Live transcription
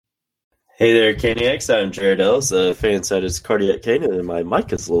Hey there, Caniacs. I'm Jared Ellis. Fan said it's Cardiac Canaan, and my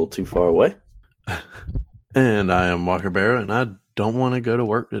mic is a little too far away. And I am Walker Barrow, and I don't want to go to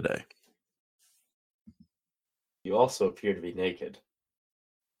work today. You also appear to be naked.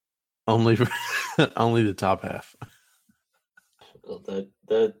 Only the top half. Well,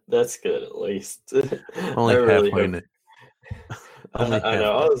 that's good, at least. Only halfway naked. I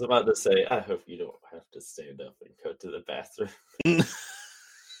know. I was about to say, I hope you don't have to stand up and go to the bathroom.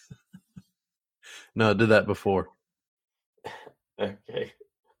 No, I did that before. Okay.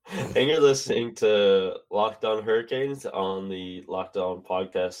 And you're listening to Locked On Hurricanes on the Locked On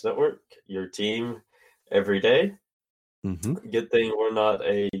Podcast Network, your team every day. Mm-hmm. Good thing we're not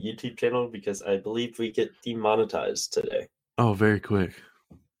a YouTube channel because I believe we get demonetized today. Oh, very quick.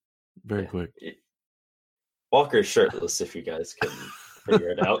 Very quick. Walker's shirtless, if you guys can figure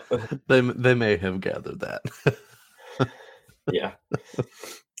it out. They may have gathered that. Yeah.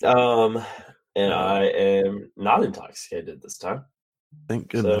 And I am not intoxicated this time. Thank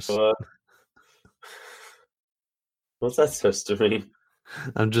goodness. So, what's that supposed to mean?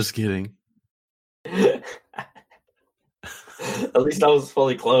 I'm just kidding. At least I was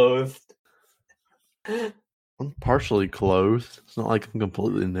fully clothed. I'm partially clothed. It's not like I'm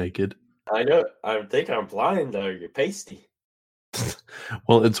completely naked. I know. I think I'm blind, though. You're pasty.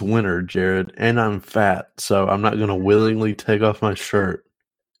 Well, it's winter, Jared, and I'm fat, so I'm not going to willingly take off my shirt,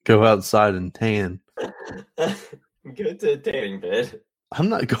 go outside and tan. Go to a tanning bed. I'm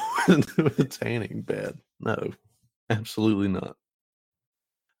not going to a tanning bed. No, absolutely not.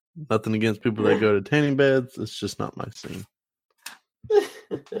 Nothing against people that go to tanning beds. It's just not my scene.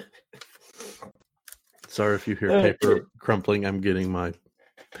 Sorry if you hear paper crumpling. I'm getting my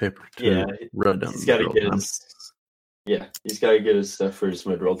paper to run down he's got to get his. Yeah, he's got to get his stuff for his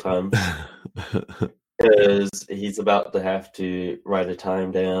mid-roll time because he's about to have to write a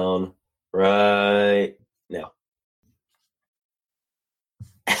time down right now.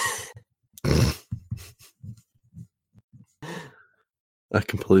 I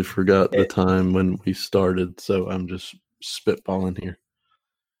completely forgot the time when we started, so I'm just spitballing here.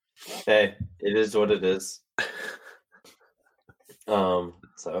 Hey, it is what it is. So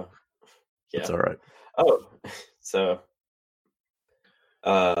yeah, it's all right. Oh, so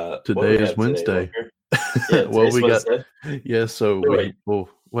today is Wednesday. Well, we Wednesday. So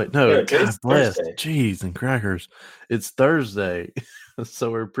wait, no, God bless, cheese and crackers. It's Thursday,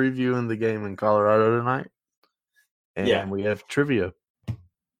 so we're previewing the game in Colorado tonight, and we have trivia.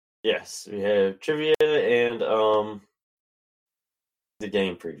 Yes, we have trivia and the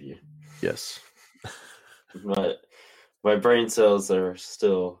game preview. Yes. But my brain cells are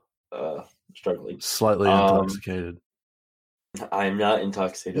still struggling. Slightly intoxicated. I am not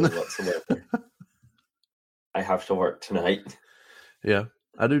intoxicated whatsoever. I have to work tonight. Yeah,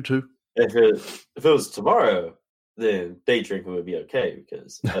 I do too. If it was tomorrow, then day drinking would be okay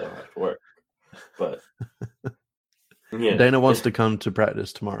because I don't have to work. But yeah. Dana wants to come to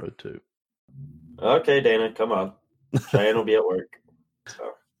practice tomorrow too. Okay, Dana, come on. Cheyenne will be at work.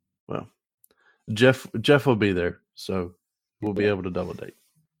 So. Well, Jeff will be there, so we'll be able to double date.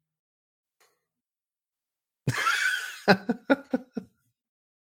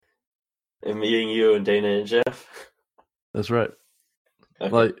 And meeting you and Dana and Jeff. That's right.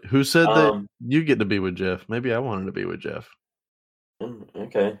 Okay. Like, who said that you get to be with Jeff? Maybe I wanted to be with Jeff.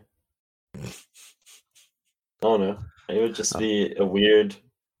 Okay. Oh no, it would just be a weird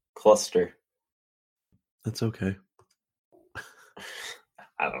cluster. That's okay.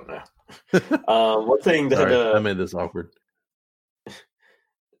 I don't know. One thing that Sorry, I made this awkward.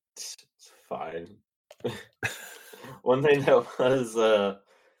 It's fine. One thing that was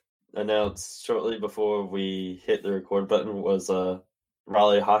announced shortly before we hit the record button was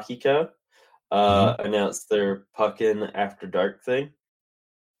Raleigh Hockey Co. Announced their Puckin' After Dark thing.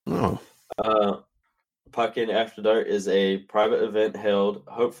 Oh. Puckin' After Dark is a private event held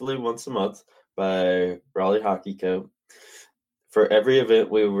hopefully once a month by Raleigh Hockey Co. For every event,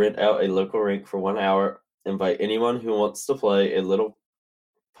 we rent out a local rink for 1 hour, invite anyone who wants to play a little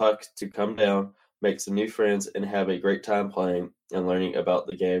puck to come down, make some new friends, and have a great time playing and learning about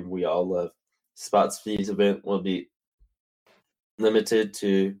the game we all love. Spots for these event will be limited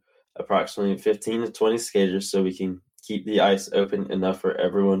to approximately 15 to 20 skaters so we can keep the ice open enough for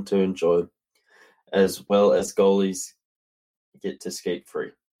everyone to enjoy, as well as goalies get to skate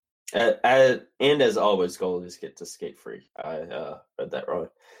free. And as always, goalies get to skate free. I read that wrong.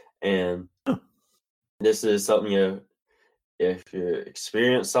 And this is something, if you're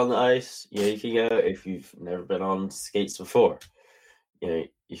experienced on the ice, you can go. If you've never been on skates before, you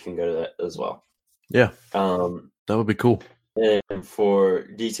can go to that as well. Yeah. That would be cool. And for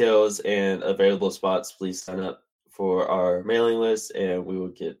details and available spots, please sign up for our mailing list, and we will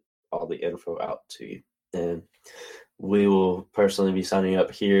get all the info out to you. And we will personally be signing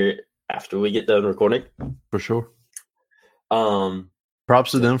up here after we get done recording. For sure.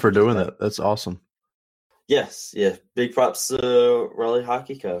 Props to them for doing that. That's awesome. Yes, yeah. Big props to Raleigh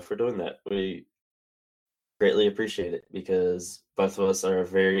Hockey Co. for doing that. We greatly appreciate it because both of us are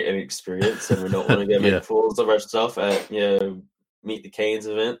very inexperienced and we don't want to go make fools of ourselves at Meet the Canes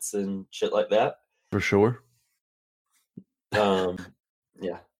events and shit like that. For sure.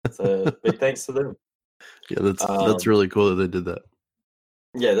 Yeah. So big thanks to them. Yeah, that's really cool that they did that.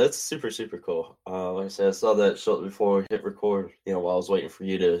 Yeah, that's super, super cool. Like I said, I saw that shortly before we hit record, while I was waiting for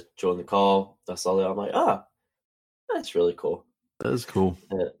you to join the call. I saw that. I'm like, that's really cool. That is cool.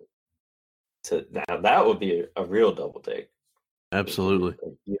 Now that would be a real double date. Absolutely.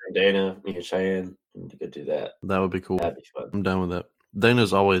 Like you and Dana, me and Cheyenne, to go do that. That would be cool. That'd be fun. I'm down with that.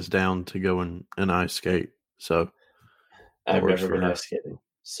 Dana's always down to go and ice skate. So I've never been ice skating.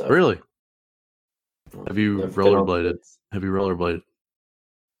 So really? Have you rollerbladed? Have you rollerbladed?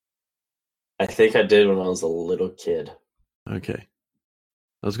 I think I did when I was a little kid. Okay.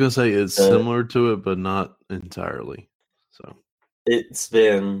 I was going to say it's similar to it, but not entirely. So it's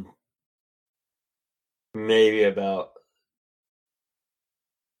been maybe about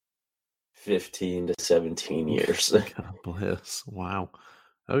 15 to 17 years. God bless. Wow.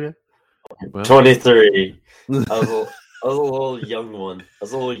 Okay. Well, 23. I was a little young one. I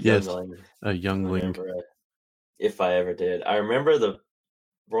was a little youngling. A youngling. If I ever did. I remember the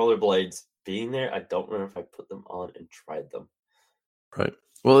rollerblades being there. I don't remember if I put them on and tried them. Right.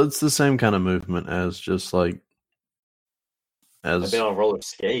 Well, it's the same kind of movement as just like I've been on roller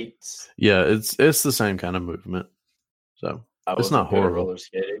skates. Yeah, it's the same kind of movement. So it's not horrible. Roller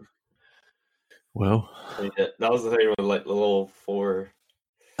skating. Well, that was the thing with like the little 4.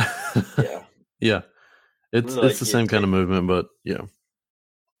 Yeah. Yeah. It's the same kind of movement, but yeah.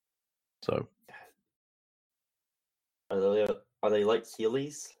 So are they like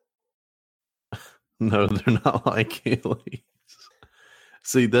Heelys? No, they're not like Heelys.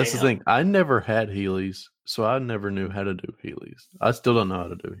 See, that's the thing. I never had Heelys, so I never knew how to do Heelys. I still don't know how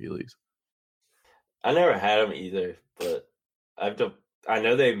to do Heelys. I never had them either, but I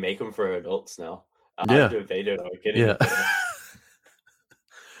know they make them for adults now. I've debated on getting them.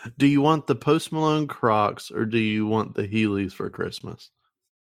 Do you want the Post Malone Crocs or do you want the Heelys for Christmas?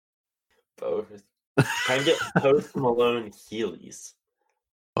 Both. Can I get Post Malone Heelys?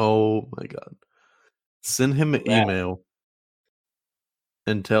 Oh my God. Send him an email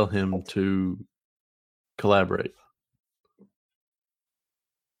and tell him to collaborate.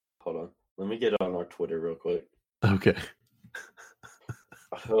 Hold on. Let me get on our Twitter real quick. Okay.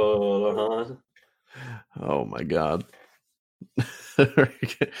 Hold on. Oh my God.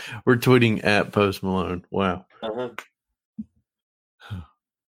 We're tweeting at Post Malone. Wow. Uh-huh.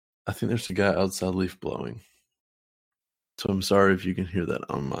 I think there's a guy outside leaf blowing. So I'm sorry if you can hear that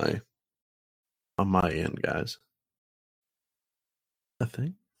on my end, guys. I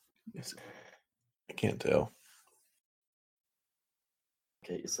think. I can't tell.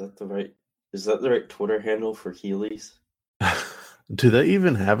 Okay, is that the right Twitter handle for Heelys? Do they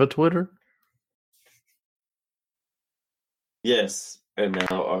even have a Twitter? Yes, and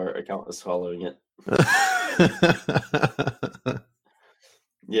now our account is following it.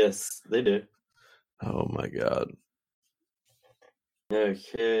 Yes, they do. Oh my God.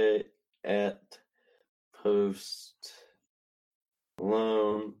 Okay, at Post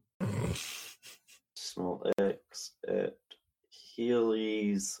Malone small x at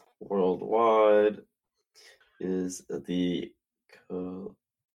Heelys Worldwide is the collab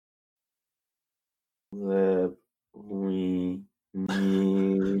we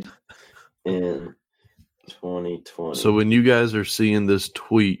need in 2020. So when you guys are seeing this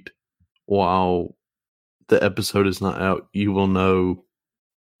tweet while the episode is not out, you will know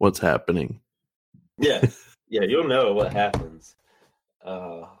what's happening. Yeah, you'll know what happens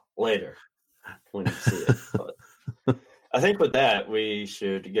later when you see it. But I think with that, we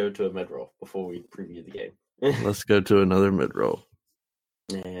should go to a mid-roll before we preview the game. Let's go to another mid-roll.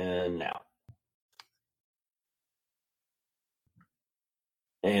 And now.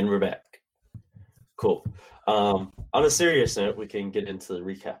 And we're back. Cool. On a serious note, we can get into the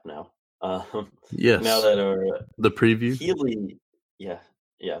recap now. Yes. Now that the preview? Healy, yeah,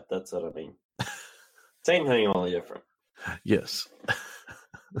 that's what I mean. Same thing, only different. Yes.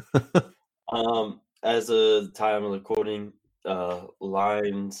 As of time of recording,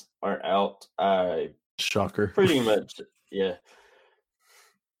 lines are out. Shocker. Pretty much, yeah.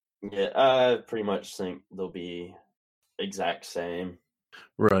 I pretty much think they'll be exact same.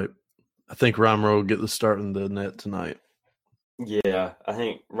 Right. I think Reimer will get the start in the net tonight. Yeah, I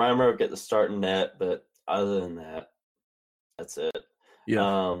think Reimer will get the start in net, but other than that, that's it.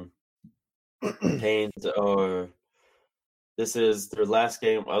 Yeah. Canes are. This is their last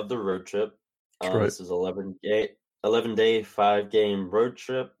game of the road trip. Right. This is 11-day, 5-game road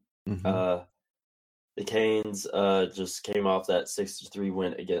trip. Mm-hmm. The Canes just came off that 6-3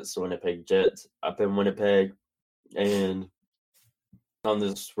 win against the Winnipeg Jets up in Winnipeg, and on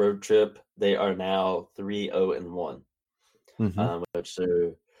this road trip they are now 3-0-1, which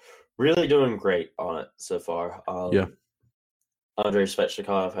they're really doing great on it so far. Yeah. Andrei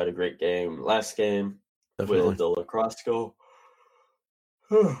Svechnikov had a great game last game. Definitely. With the lacrosse goal.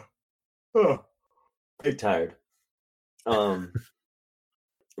 Big tired. Yeah,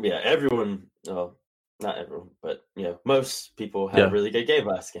 everyone. Well, not everyone, but most people had a really good game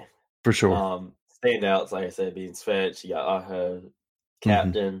last game. For sure. Standouts, like I said, being Svech, you got Aho,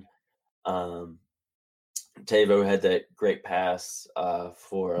 captain. Tavo had that great pass for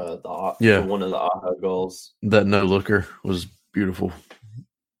for one of the Aho goals. That no looker was beautiful.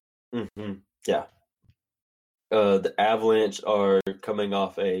 Mm-hmm. Yeah. The Avalanche are coming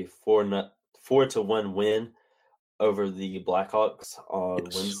off a 4-1 win over the Blackhawks on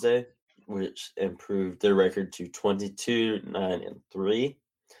Wednesday, which improved their record to 22-9-3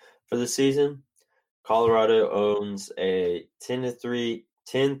 for the season. Colorado owns a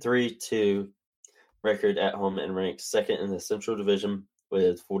 10-3-2 record at home and ranks second in the Central Division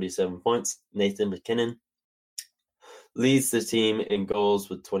with 47 points. Nathan MacKinnon leads the team in goals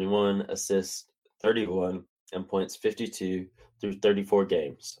with 21, assists 31, and points 52 through 34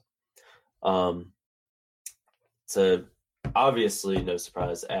 games. So obviously, no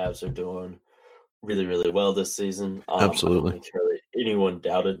surprise, Avs are doing really, really well this season. Absolutely. I don't think really anyone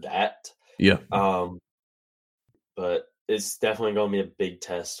doubted that. Yeah. But it's definitely going to be a big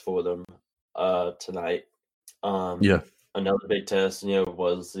test for them tonight. Another big test,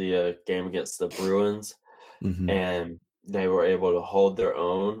 was the game against the Bruins, and they were able to hold their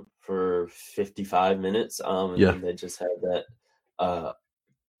own for 55 minutes. Then they just had that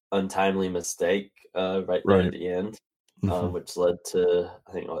untimely mistake right there at the end, which led to,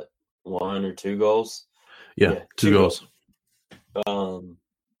 I think, one or two goals. Yeah, two goals.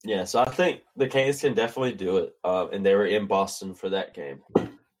 So I think the Canes can definitely do it. And they were in Boston for that game.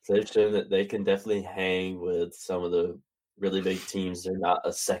 So they've shown that they can definitely hang with some of the really big teams. They're not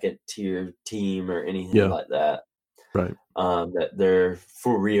a second-tier team or anything like that. Right. That they're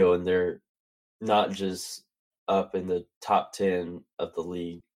for real, and they're not just up in the top 10 of the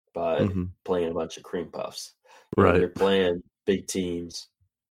league by playing a bunch of cream puffs. Right. They're playing big teams,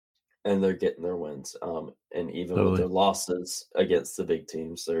 and they're getting their wins. And even with their losses against the big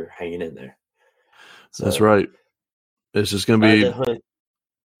teams, they're hanging in there. So, that's right. It's just going to be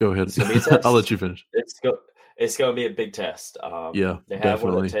Go ahead. I'll let you finish. It's going to be a big test. They have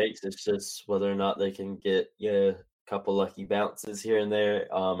what it takes. It's just whether or not they can get a couple lucky bounces here and there,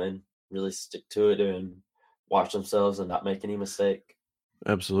 and really stick to it and watch themselves and not make any mistake.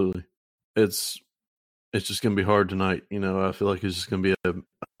 Absolutely. It's just going to be hard tonight. I feel like it's just going to be a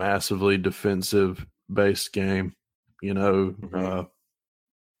massively defensive-based game.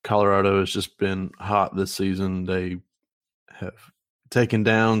 Colorado has just been hot this season. They have taken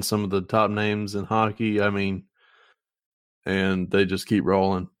down some of the top names in hockey. And they just keep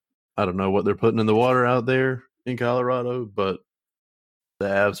rolling. I don't know what they're putting in the water out there in Colorado, but the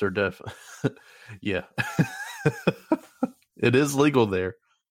Avs are definitely, yeah. It is legal there.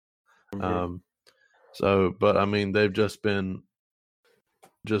 But they've just been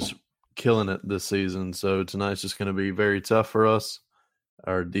killing it this season. So tonight's just going to be very tough for us.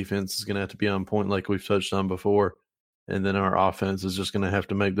 Our defense is going to have to be on point like we've touched on before. And then our offense is just going to have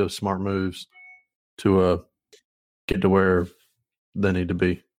to make those smart moves to get to where they need to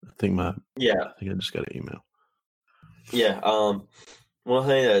be. I think I just got an email. Yeah. One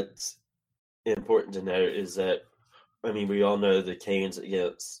thing that's important to note is that, we all know the Canes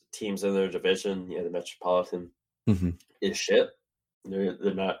against teams in their division, the Metropolitan is shit.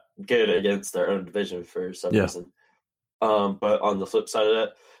 They're not good against their own division for some reason. But on the flip side of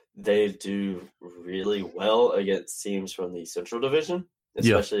that, they do really well against teams from the Central Division,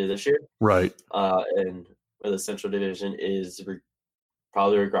 especially this year. Right. And the Central Division is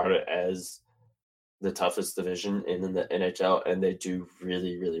probably regarded as the toughest division in the NHL, and they do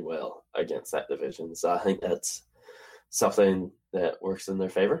really, really well against that division. So I think that's something that works in their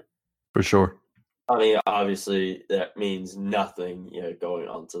favor. For sure. Obviously, that means nothing, going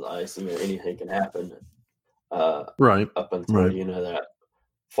onto the ice. Anything can happen. Right. Up until, that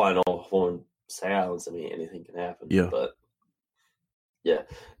final horn sounds, I mean, anything can happen. Yeah. But, yeah,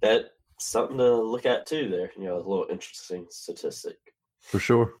 that's something to look at too there. A little interesting statistic. For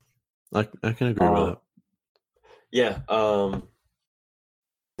sure. I can agree with that. Yeah.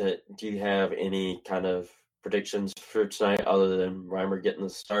 Do you have any kind of predictions for tonight other than Reimer getting the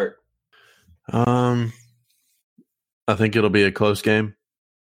start? I think it'll be a close game.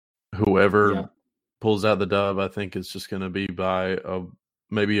 Whoever pulls out the dub, I think it's just going to be by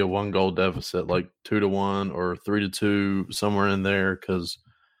maybe a 1-goal deficit, like 2-1 or 3-2, somewhere in there, because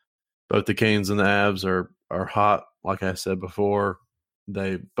both the Canes and the Avs are hot. Like I said before,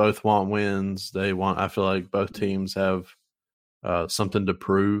 they both want wins. I feel like both teams have something to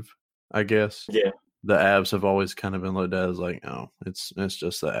prove, I guess. Yeah. The Avs have always kind of been looked at as like, oh, it's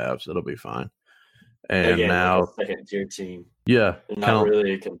just the Avs. It'll be fine. And again, now, like a second-tier team. Yeah. Not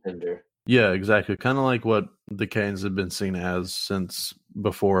really a contender. Yeah, exactly. Kind of like what the Canes have been seen as since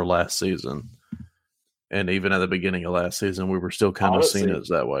before last season. And even at the beginning of last season, we were still kind of seen as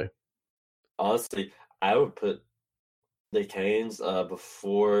that way. Honestly, I would put the Canes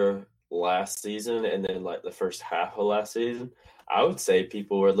before last season and then like the first half of last season. I would say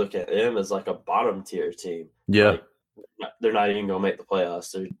people were looking at them as like a bottom-tier team. Yeah. Like, they're not even going to make the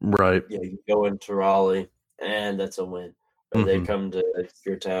playoffs. Right. Yeah, you go into Raleigh, and that's a win. Or they come to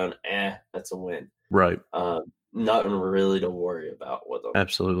your town, that's a win. Right. Nothing really to worry about with them.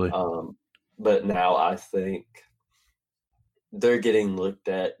 Absolutely. But now I think they're getting looked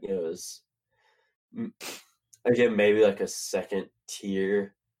at, as again maybe like a second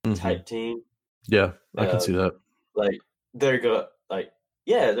tier type team. Yeah, I can see that. Like they're good.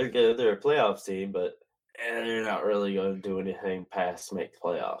 They're good. They're a playoff team, but they're not really going to do anything past make the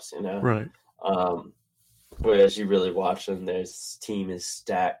playoffs. Right. Whereas you really watch them, their team is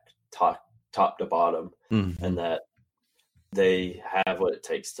stacked top to bottom, and that they have what it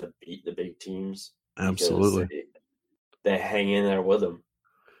takes to beat the big teams. Absolutely. They hang in there with them.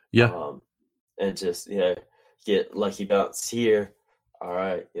 Yeah. And just, get lucky bounce here. All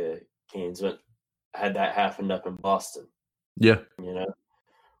right. Yeah. Canes had that happened up in Boston. Yeah.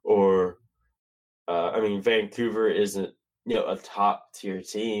 Or, Vancouver isn't, a top tier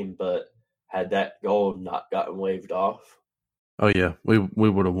team, but had that goal not gotten waved off. Oh, yeah. We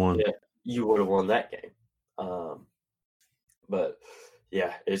would have won. Yeah, you would have won that game. But,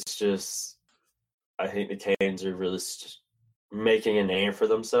 yeah, it's just I think the Canes are really making a name for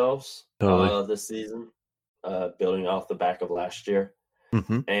themselves this season, building off the back of last year.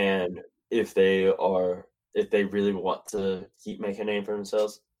 And if they really want to keep making a name for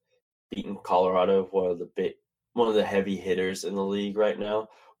themselves, beating Colorado, one of the heavy hitters in the league right now,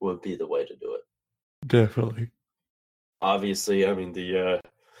 would be the way to do it. Definitely. Obviously, the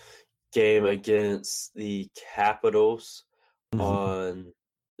game against the Capitals on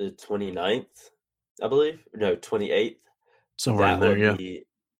the 29th, I believe. No, 28th. Somewhere in there, the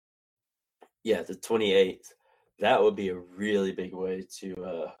 28th. That would be a really big way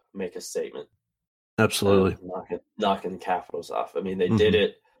to make a statement. Absolutely. Knocking the Capitals off. They did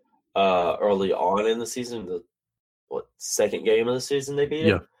it early on in the season. The second game of the season they beat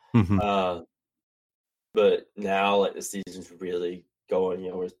it? But now, the season's really going,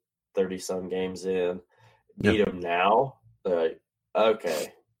 we're 30-some games in. Beat them now, they're like,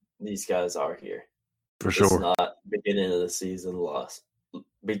 okay, these guys are here. For sure. It's not beginning of the season luck.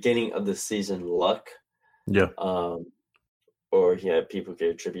 Yeah. Or, people could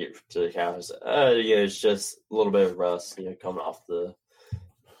attribute to the Cavs. It's just a little bit of rust,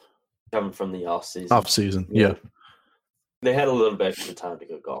 coming from the off season. Yeah. They had a little bit extra time to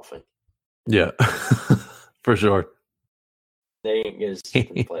go golfing. Yeah. For sure. They didn't get as deep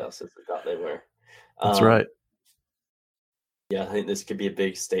in the playoffs as they thought they were. That's right. Yeah, I think this could be a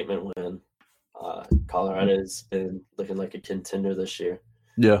big statement when Colorado's been looking like a contender this year.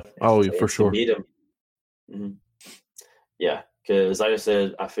 Yeah. Oh, yeah, for sure. Beat them. Yeah, because like I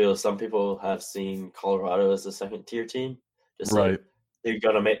said, I feel some people have seen Colorado as a second-tier team. Just right. They're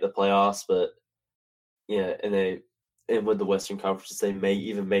going to make the playoffs, but and with the Western Conference, they may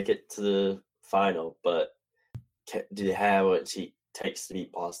even make it to the final, but do they have what it takes to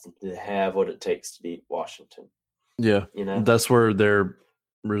beat Boston? Do they have what it takes to beat Washington? Yeah. That's where their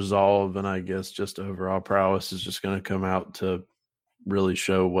resolve and I guess just overall prowess is just going to come out to really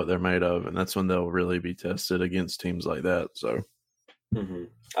show what they're made of, and that's when they'll really be tested against teams like that. So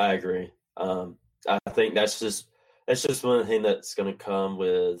I agree. I think that's just one thing that's going to come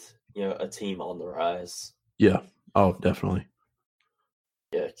with a team on the rise. Yeah. Oh, definitely.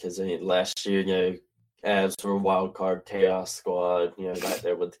 Yeah, because last year, Avs were wild card chaos squad, right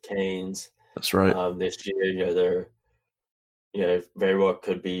there with the Canes. That's right. This year, they're very well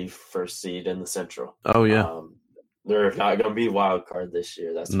could be first seed in the Central. Oh yeah, they're not going to be wild card this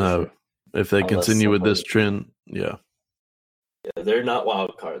year. That's for sure. If they continue with this trend, yeah, they're not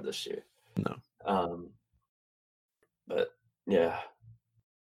wild card this year. No. But yeah,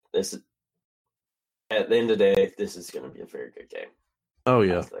 this is, at the end of the day, this is going to be a very good game. Oh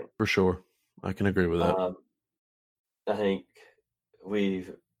yeah, for sure. I can agree with that. I think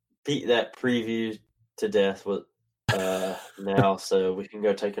we've beat that preview to death with now, so we can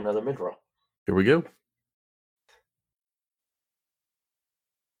go take another mid-roll. Here we go.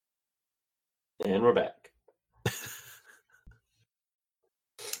 And we're back.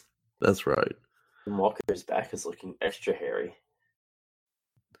 That's right. And Walker's back is looking extra hairy.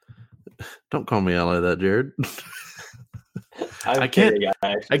 Don't call me out like that, Jared. I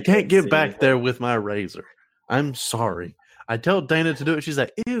can't get back there with my razor. I'm sorry. I tell Dana to do it. She's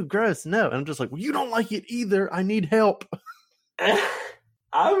like, ew, gross. No. And I'm just like, well, you don't like it either. I need help. I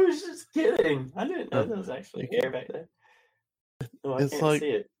was just kidding. I didn't know there was actually hair back there. No, I can't see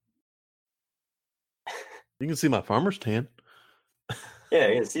it. You can see my farmer's tan. Yeah,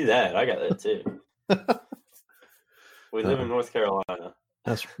 I can see that. I got that too. We live in North Carolina.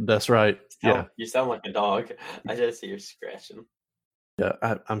 That's right. You sound like a dog. I just see you scratching. Yeah,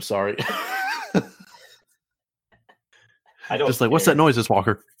 I'm sorry. I don't. Just like, what's that noise, this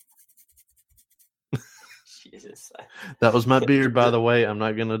Walker? Jesus. That was my beard, by the way. I'm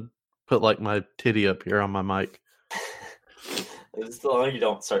not gonna put like my titty up here on my mic. As long as you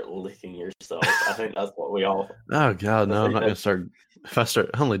don't start licking yourself, I think that's what we all. Oh God, no! I'm not gonna start. If I start,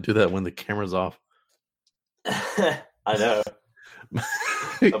 I only do that when the camera's off. I know.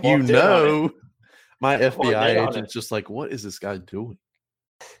 My FBI agent's just like, what is this guy doing?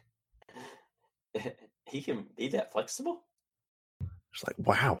 He can be that flexible? It's like,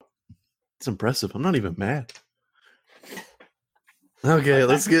 wow. It's impressive. I'm not even mad. Okay,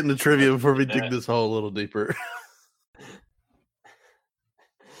 let's get into trivia before we dig this hole a little deeper. My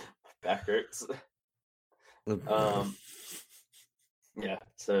back hurts. Yeah,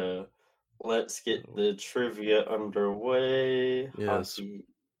 so let's get the trivia underway. Yes. Hockey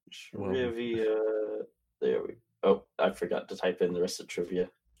trivia. There we go. Oh, I forgot to type in the rest of trivia.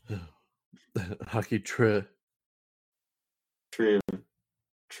 Hockey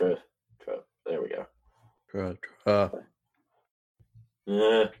There we go.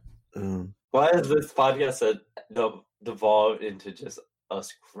 Why is this podcast devolved into just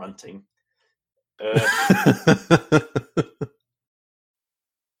us grunting?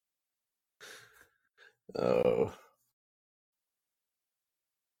 Oh.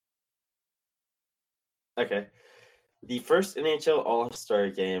 Okay. The first NHL All-Star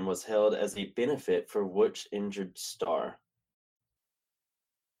game was held as a benefit for which injured star?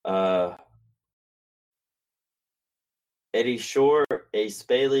 Eddie Shore, Ace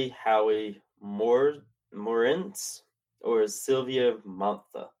Bailey, Howie Moritz, or Sylvia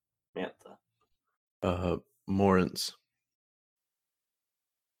Mantha? Moritz.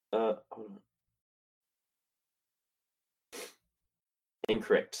 Hold on.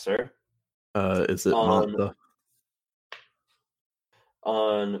 Incorrect, sir. Is it Mantha?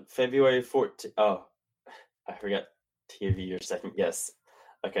 On February 14th. Oh, I forgot to give you your second guess.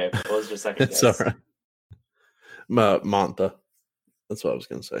 Okay, what was your second guess? It's all right. Mantha. That's what I was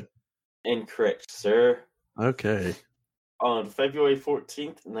going to say. Incorrect, sir. Okay. On February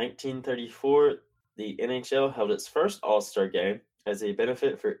 14th, 1934, the NHL held its first All-Star game as a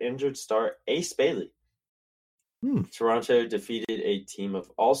benefit for injured star Ace Bailey. Toronto defeated a team of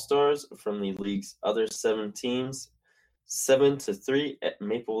All-Stars from the league's other 7 teams 7-3 at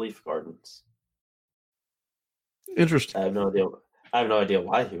Maple Leaf Gardens. Interesting. I have no idea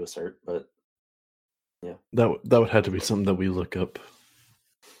why he was hurt, but yeah. That would have to be something that we look up.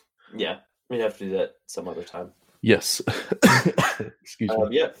 Yeah, we'd have to do that some other time. Yes. Excuse me.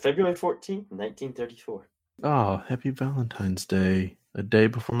 Yeah, February 14th, 1934. Oh, happy Valentine's Day. A day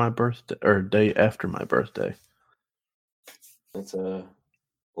before my birthday, or a day after my birthday. It's a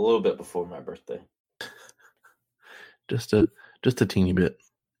little bit before my birthday. Just a teeny bit.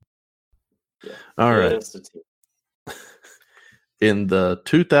 Yeah. All right. In the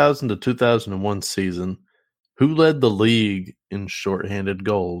 2000 to 2001 season, who led the league in shorthanded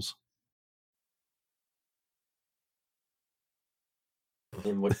goals?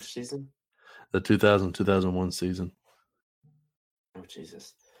 In which season? The 2000-2001 season. Oh,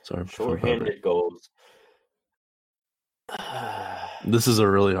 Jesus. Sorry. Shorthanded goals. This is a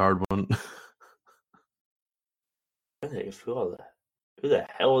really hard one. I think who the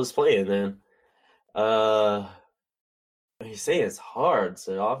hell is playing then? You say it's hard,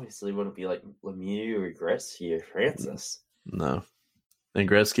 so obviously it wouldn't be like Lemieux or Gretzky or Francis. No. And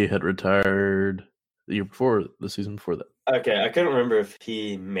Gretzky had retired the season before that. Okay, I couldn't remember if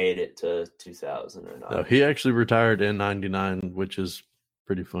he made it to 2000 or not. No, he actually retired in 99, which is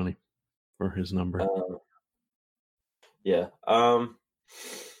pretty funny for his number. Yeah.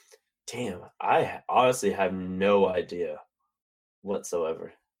 Damn, I honestly have no idea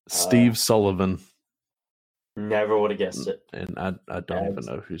whatsoever. Steve Sullivan. Never would have guessed it. And I don't even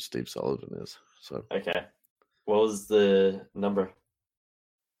know who Steve Sullivan is. So okay. What was the number?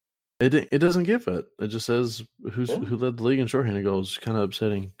 It doesn't give it. It just says who led the league in shorthanded goals. Kind of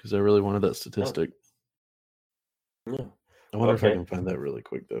upsetting because I really wanted that statistic. Yeah. I wonder if I can find that really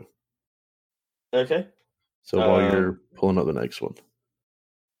quick though. Okay. So while you're pulling up the next one.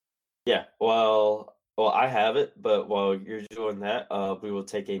 Yeah. Well, I have it, but while you're doing that, we will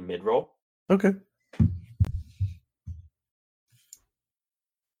take a mid-roll. Okay.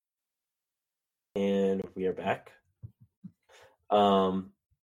 And we are back.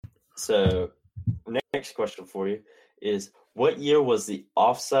 So next question for you is, what year was the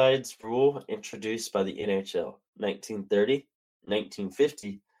offsides rule introduced by the NHL? 1930,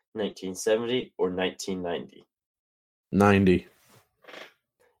 1950, 1970, or 1990? 90.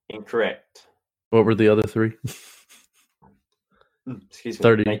 Incorrect. What were the other three? Excuse me.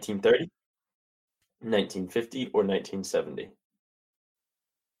 30. 1930, 1950, or 1970?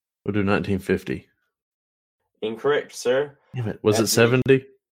 We'll do 1950. Incorrect, sir. Damn it. Was it 70?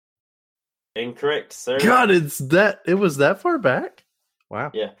 Incorrect, sir. God, it was that far back?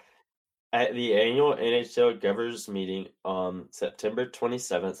 Wow. Yeah. At the annual NHL Governors meeting on September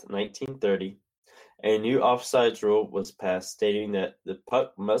 27th, 1930, a new offsides rule was passed stating that the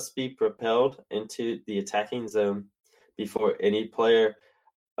puck must be propelled into the attacking zone before any player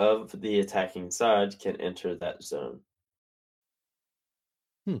of the attacking side can enter that zone.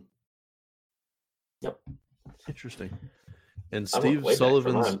 Yep. Interesting. And Steve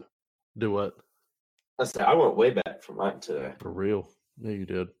Sullivan's do what? I went way back for mine today. For real. Yeah, you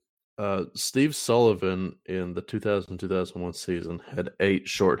did. Steve Sullivan in the 2000-2001 season had 8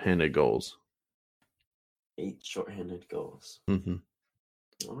 shorthanded goals. 8 shorthanded goals. Mm-hmm.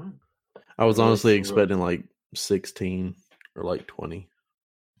 All right. I was honestly expecting like 16 or like 20.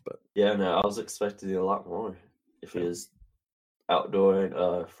 But yeah, no, I was expecting a lot more if he was outdoing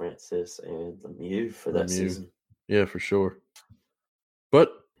Francis and Lemieux for that season. Yeah, for sure.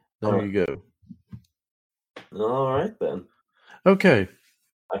 But there you go. All right, then. Okay.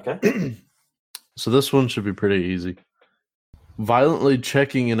 Okay. So this one should be pretty easy. Violently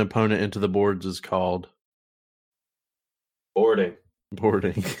checking an opponent into the boards is called boarding.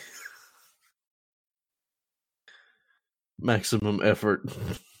 Maximum effort.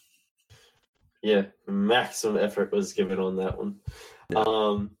 Yeah, maximum effort was given on that one.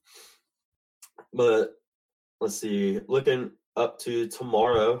 Yeah. But let's see. Looking up to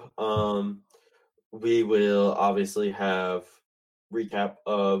tomorrow, we will obviously have recap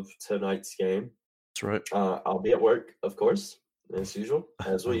of tonight's game. That's right. I'll be at work, of course, as usual,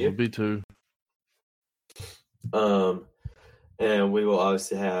 as will you. I'll be too. And we will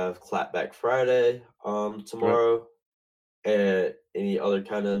obviously have Clapback Friday tomorrow. Right. And any other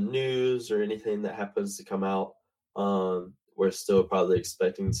kind of news or anything that happens to come out, we're still probably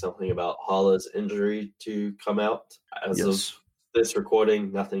expecting something about Hala's injury to come out. As of this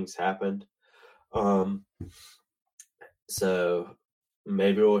recording, nothing's happened. So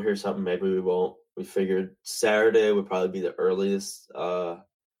maybe we'll hear something, maybe we won't. We figured Saturday would probably be the earliest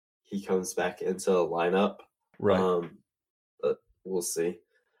he comes back into the lineup. Right. But we'll see.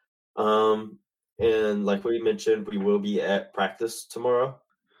 And like we mentioned, we will be at practice tomorrow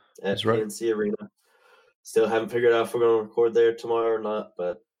at PNC Arena. Still haven't figured out if we're going to record there tomorrow or not,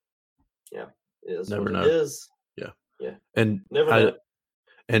 but yeah, it is Never what know. It is. Yeah. And never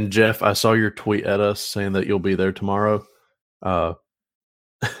And Jeff, I saw your tweet at us saying that you'll be there tomorrow. I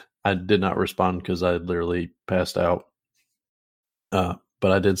did not respond because I literally passed out. But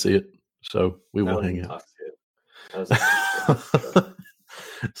I did see it, so we will hang out.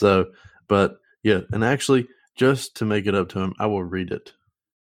 So, but yeah, and actually, just to make it up to him, I will read it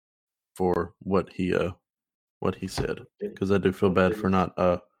for what he said, because I do feel bad for not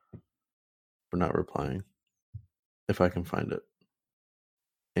replying, if I can find it.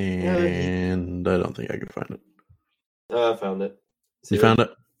 And I don't think I can find it. I found it. You found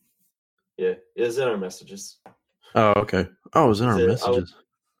it? Yeah, it was in our messages. Oh, okay. Oh, it was in our messages.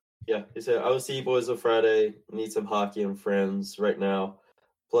 He said, I will see you boys on Friday. Need some hockey and friends right now.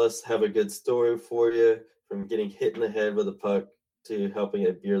 Plus, have a good story for you, from getting hit in the head with a puck to helping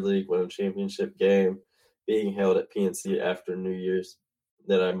a beer league win a championship game being held at PNC after New Year's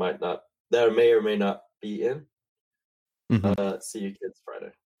that I may or may not be in. See you kids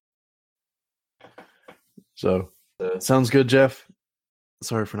Friday. So, sounds good, Jeff.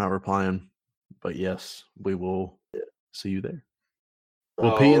 Sorry for not replying, but yes, we will see you there.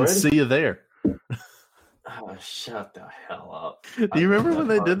 We'll pee and see you there. Oh, shut the hell up. Do you remember when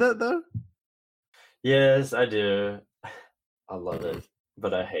they did that, though? Yes, I do. I love it,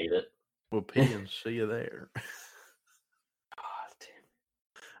 but I hate it. We'll pee and see you there. God damn.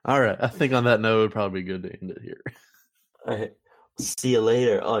 All right. I think on that note, it would probably be good to end it here. All right. See you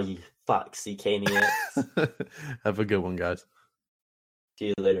later. Oh, you foxy caniacs. Have a good one, guys. See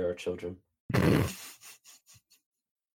you later, our children.